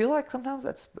 I feel like sometimes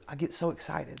I get so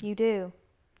excited. You do.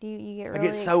 You get really I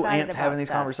get so excited amped having these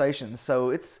stuff. conversations. So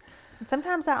And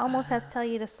sometimes I almost have to tell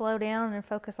you to slow down and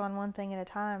focus on one thing at a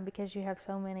time because you have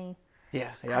so many.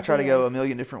 Yeah. I try to go a ideas.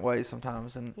 million different ways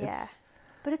sometimes, and Yeah. it's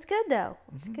But it's good though.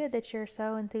 It's good that you're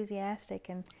so enthusiastic,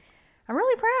 and I'm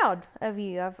really proud of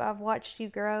you. I've watched you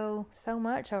grow so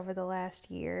much over the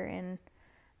last year, and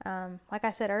like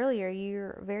I said earlier,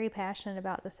 you're very passionate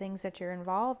about the things that you're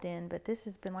involved in, but this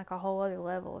has been like a whole other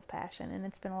level of passion, and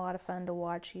it's been a lot of fun to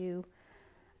watch you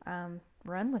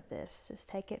run with this. Just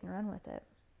take it and run with it.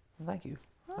 thank you.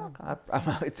 Welcome.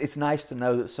 It's nice to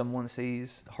know that someone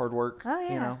sees hard work. Oh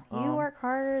yeah, You know, you work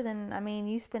harder than, I mean,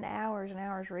 you spend hours and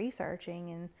hours researching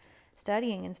and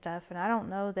studying and stuff, and I don't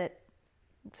know that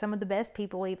some of the best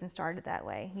people even started that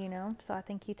way, you know? So I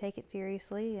think you take it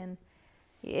seriously, and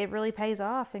it really pays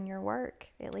off in your work,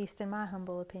 at least in my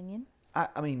humble opinion.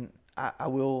 I mean, I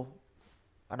will.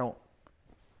 I don't.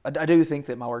 I do think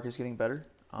that my work is getting better.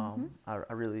 I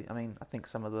really. I mean, I think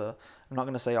some of the. I'm not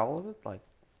going to say all of it. Like,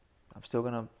 I'm still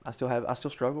gonna. I still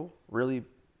struggle really,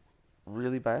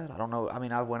 really bad. I don't know. I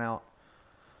mean, I went out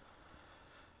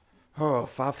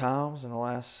 5 times in the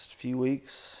last few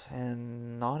weeks,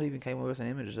 and not even came with an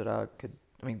image that I could.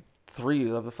 I mean,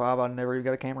 3 of the 5 I never even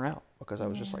got a camera out because I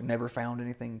was just like never found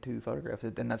anything to photograph.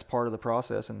 And that's part of the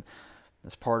process, and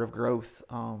that's part of growth.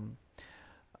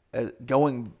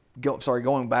 Going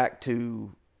back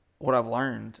to what I've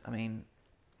learned. I mean,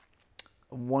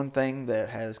 one thing that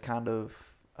has kind of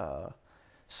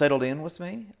settled in with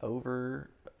me over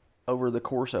the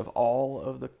course of all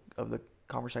of the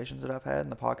conversations that I've had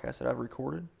and the podcasts that I've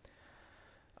recorded,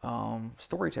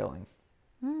 storytelling.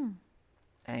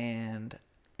 And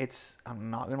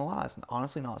I'm not gonna lie, it's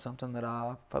honestly not something that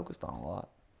I focused on a lot.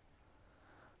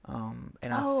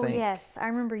 And I think, yes, I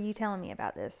remember you telling me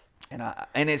about this.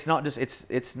 and it's not just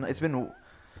it's been,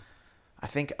 I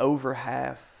think over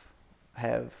half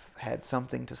have had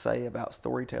something to say about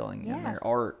storytelling in their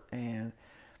art. And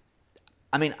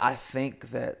I mean, I think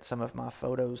that some of my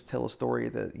photos tell a story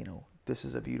that, you know, this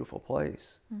is a beautiful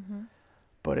place,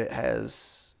 but it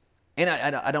has, and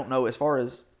I don't know, as far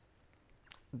as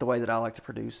the way that I like to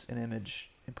produce an image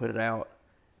and put it out,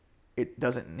 it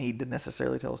doesn't need to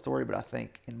necessarily tell a story. But I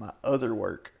think in my other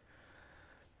work,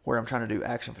 where I'm trying to do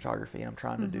action photography and I'm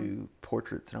trying to do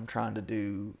portraits and I'm trying to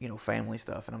do, you know, family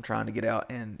stuff, and I'm trying to get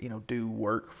out and, you know, do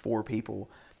work for people,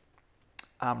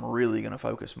 I'm really going to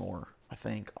focus more, I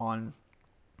think, on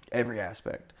every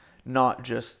aspect, not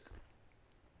just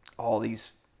all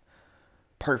these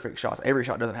perfect shots. Every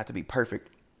shot doesn't have to be perfect,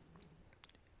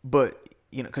 but,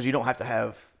 you know, because you don't have to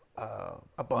have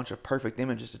a bunch of perfect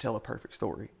images to tell a perfect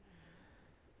story.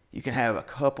 You can have a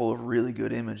couple of really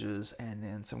good images and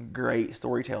then some great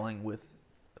storytelling with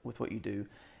what you do.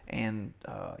 And,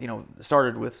 you know, it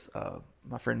started with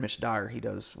my friend Mitch Dyer. He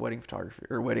does wedding photography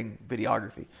or wedding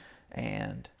videography.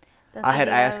 And I had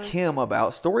asked him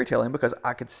about storytelling because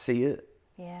I could see it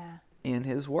in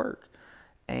his work.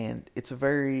 And that's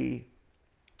very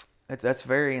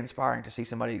inspiring to see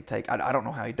somebody take, I don't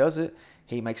know how he does it.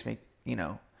 He makes me, you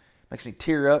know, makes me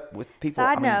tear up with people.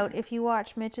 Side note, if you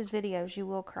watch Mitch's videos, you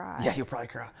will cry. Yeah, you'll probably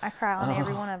cry. I cry on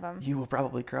every one of them. You will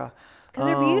probably cry. Because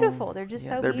they're beautiful. They're just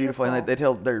so they're beautiful. And they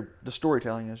tell, the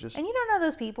storytelling is just. And you don't know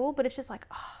those people, but it's just like,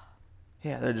 oh.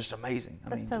 Yeah, they're just amazing.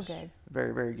 That's so good.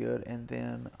 Very, very good. And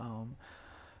then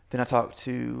I talked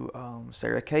to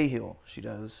Sarah Cahill. She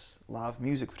does live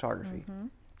music photography.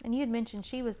 And you had mentioned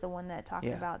she was the one that talked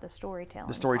about the storytelling.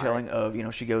 The storytelling of, you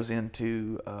know, she goes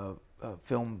into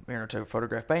film, you know, to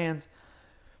photograph bands,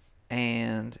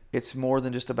 and it's more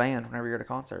than just a band. Whenever you're at a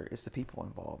concert, it's the people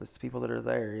involved. It's the people that are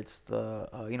there. It's the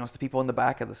you know, it's the people in the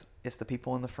back of this. It's the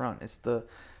people in the front. It's the,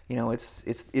 you know, it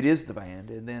is the band,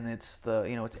 and then it's the,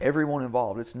 you know, it's everyone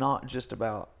involved. It's not just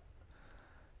about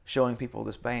showing people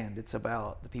this band. It's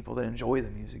about the people that enjoy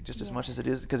the music just as much as it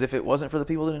is. Because if it wasn't for the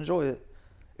people that enjoy it,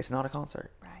 it's not a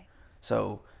concert. Right.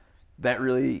 So that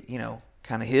really, you know,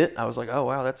 kind of hit. I was like, oh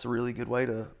wow, that's a really good way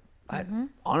to.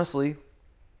 Honestly,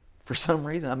 for some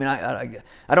reason, I mean, I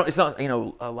don't. It's not, you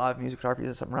know, live music photography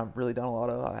is something I've really done a lot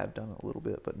of. I have done a little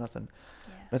bit, but nothing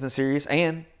serious.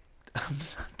 And I'm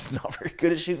not very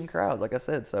good at shooting crowds, like I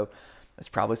said. So that's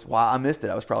probably why I missed it.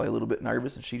 I was probably a little bit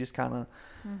nervous, and she just kind of.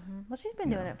 Well, she's been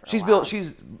doing it for a while.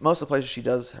 She's most of the places she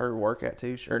does her work at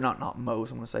too, or not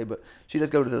most, I'm going to say, but she does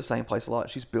go to the same place a lot.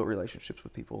 She's built relationships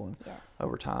with people and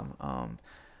over time.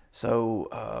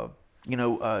 You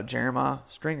know, Jeremiah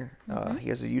Stringer, he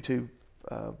has a YouTube,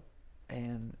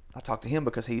 and I talked to him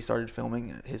because he started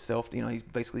filming himself. You know, he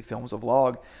basically films a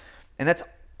vlog, and that's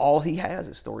all he has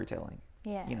is storytelling.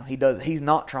 Yeah. You know, he's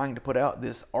not trying to put out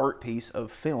this art piece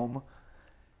of film.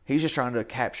 He's just trying to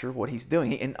capture what he's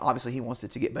doing. And obviously he wants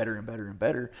it to get better and better and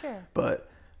better. Sure.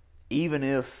 But even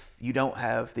if you don't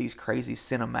have these crazy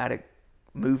cinematic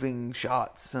moving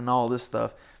shots and all this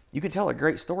stuff, you can tell a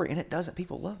great story, and it doesn't.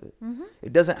 People love it. Mm-hmm.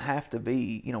 It doesn't have to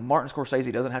be, Martin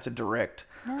Scorsese doesn't have to direct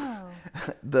No.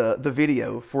 the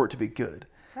video for it to be good.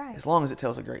 Right. As long as it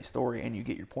tells a great story and you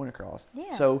get your point across.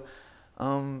 Yeah. So,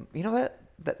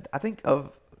 that I think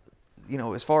of,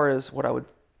 as far as what I would,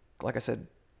 like I said,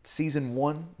 season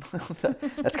 1,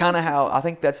 that's kind of how I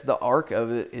think that's the arc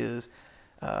of it is,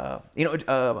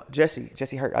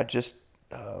 Jesse Hurt, I just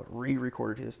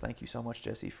re-recorded his. Thank you so much,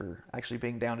 Jesse, for actually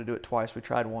being down to do it twice. We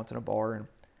tried once in a bar and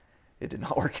it did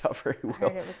not work out very well. I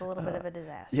heard it was a little bit of a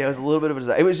disaster. Yeah, it was a little bit of a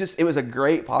disaster. It was a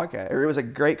great podcast, or it was a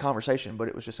great conversation, but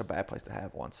it was just a bad place to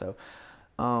have one. So,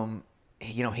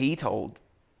 he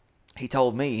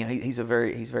told me, he's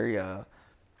very,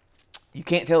 you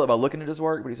can't tell it by looking at his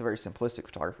work, but he's a very simplistic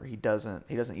photographer. He doesn't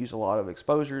use a lot of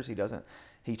exposures. He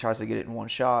tries to get it in one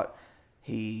shot.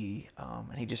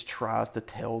 And he just tries to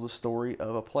tell the story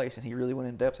of a place, and he really went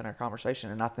in depth in our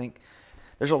conversation. And I think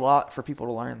there's a lot for people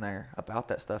to learn there about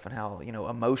that stuff and how,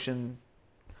 emotion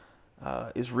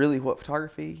is really what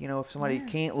photography, if somebody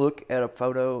can't look at a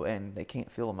photo and they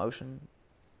can't feel emotion,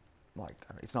 like,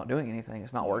 it's not doing anything.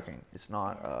 It's not working. It's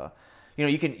not,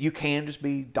 you can just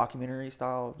be documentary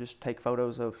style, just take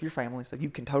photos of your family stuff. You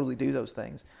can totally do those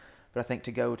things. But I think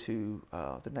to go to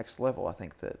the next level, I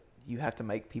think that you have to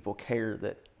make people care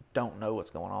that don't know what's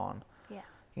going on.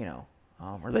 Yeah.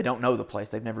 Or they don't know the place.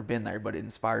 They've never been there, but it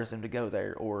inspires them to go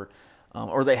there. Or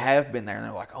they have been there and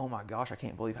they're like, oh my gosh, I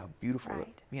can't believe how beautiful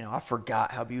it. I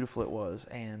forgot how beautiful it was.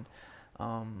 And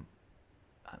I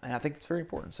think it's very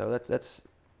important. So that's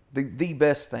the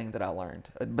best thing that I learned,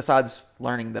 besides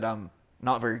learning that I'm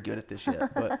not very good at this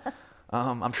yet. But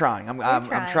I'm trying.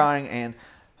 I'm trying, and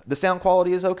the sound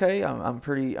quality is okay. I'm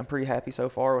pretty happy so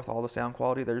far with all the sound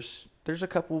quality. There's a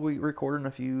couple we recorded in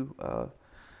a few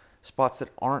spots that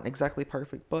aren't exactly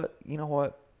perfect, but you know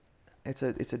what? It's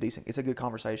a good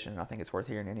conversation, and I think it's worth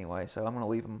hearing anyway. So I'm gonna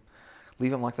leave them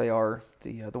like they are.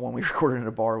 The one we recorded in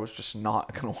a bar was just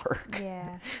not gonna work.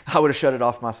 Yeah. I would have shut it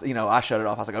off. I shut it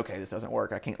off. I was like, okay, this doesn't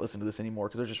work. I can't listen to this anymore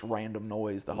because there's just random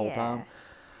noise the whole time.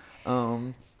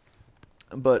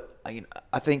 But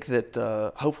I think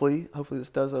that hopefully this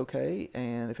does okay,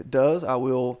 and if it does,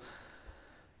 I'll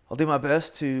do my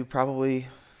best to probably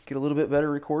get a little bit better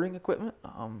recording equipment.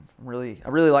 I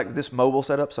really like this mobile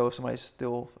setup. So if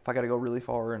I got to go really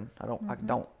far and I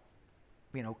don't,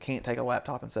 can't take a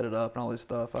laptop and set it up and all this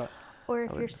stuff. Or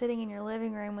if you're sitting in your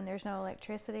living room when there's no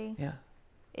electricity. Yeah.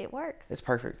 It works. It's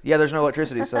perfect. Yeah, there's no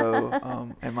electricity, so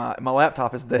and my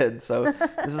laptop is dead. So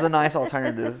this is a nice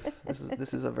alternative.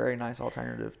 This is a very nice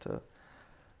alternative to.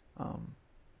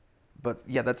 But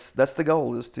yeah, that's the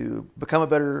goal, is to become a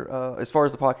better, as far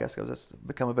as the podcast goes, is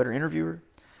become a better interviewer,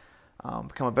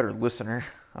 become a better listener.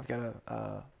 I've got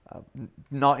to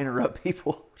not interrupt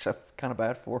people, which I'm kind of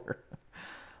bad for.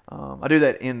 I do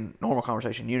that in normal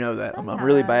conversation. You know that. I'm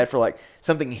really bad for like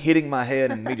something hitting my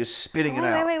head and me just spitting it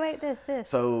out. Wait, this.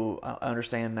 So I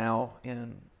understand now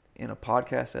in a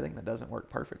podcast setting that doesn't work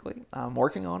perfectly. I'm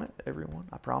working on it, everyone.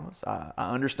 I promise. I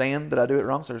understand that I do it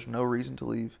wrong, so there's no reason to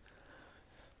leave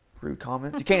rude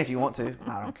comments. You can if you want to.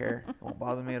 I don't care. It won't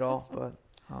bother me at all. But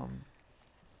are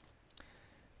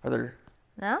there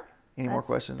any more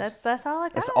questions? That's all I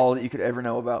got. That's all that you could ever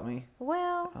know about me.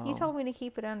 Well, you told me to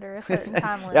keep it under a certain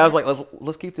time limit. Yeah, I was like,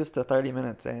 let's keep this to 30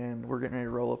 minutes, and we're getting ready to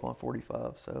roll up on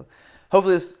 45. So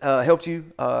hopefully this helped you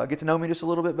get to know me just a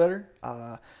little bit better.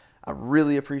 I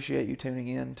really appreciate you tuning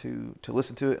in to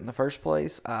listen to it in the first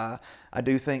place. I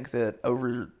do think that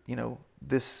over,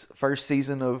 this first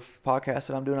season of podcasts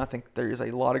that I'm doing, I think there is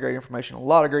a lot of great information, a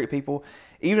lot of great people.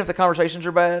 Even if the conversations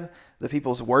are bad, the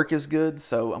people's work is good.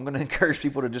 So I'm going to encourage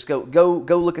people to just go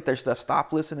look at their stuff.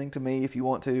 Stop listening to me if you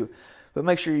want to, but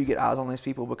make sure you get eyes on these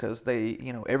people, because they,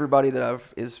 everybody that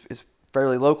is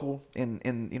fairly local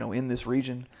in this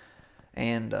region,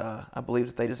 and I believe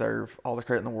that they deserve all the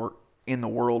credit in the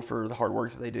world for the hard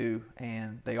work that they do,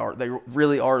 and they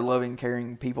really are loving,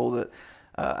 caring people that.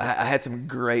 I had some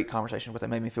great conversations with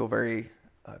them. Made me feel very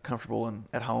comfortable and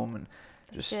at home, and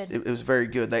just it was very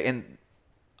good. And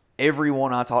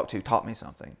everyone I talked to taught me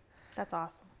something. That's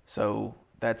awesome. So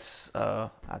that's I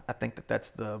think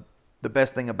that's the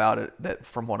best thing about it. That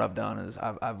from what I've done is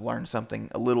I've learned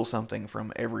a little something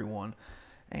from everyone,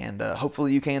 and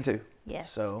hopefully you can too.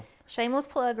 Yes. So shameless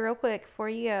plug, real quick, before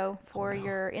you go, for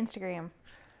your Instagram.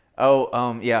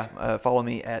 Follow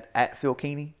me at Phil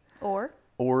Keeney.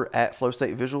 Or at Flow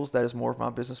State Visuals. That is more of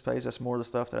my business page. That's more of the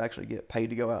stuff that I actually get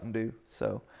paid to go out and do.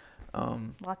 So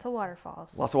Lots of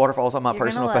waterfalls. Lots of waterfalls on my You're gonna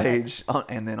personal love page,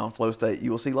 and then on Flow State,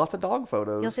 you will see lots of dog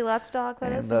photos. You'll see lots of dog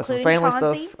photos, and some including family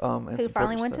Chauncey, stuff, and who some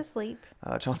finally purpose went stuff. to sleep.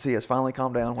 Chauncey has finally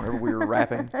calmed down whenever we were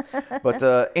rapping.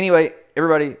 But anyway,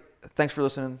 everybody, thanks for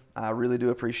listening. I really do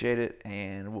appreciate it,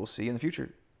 and we'll see you in the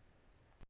future.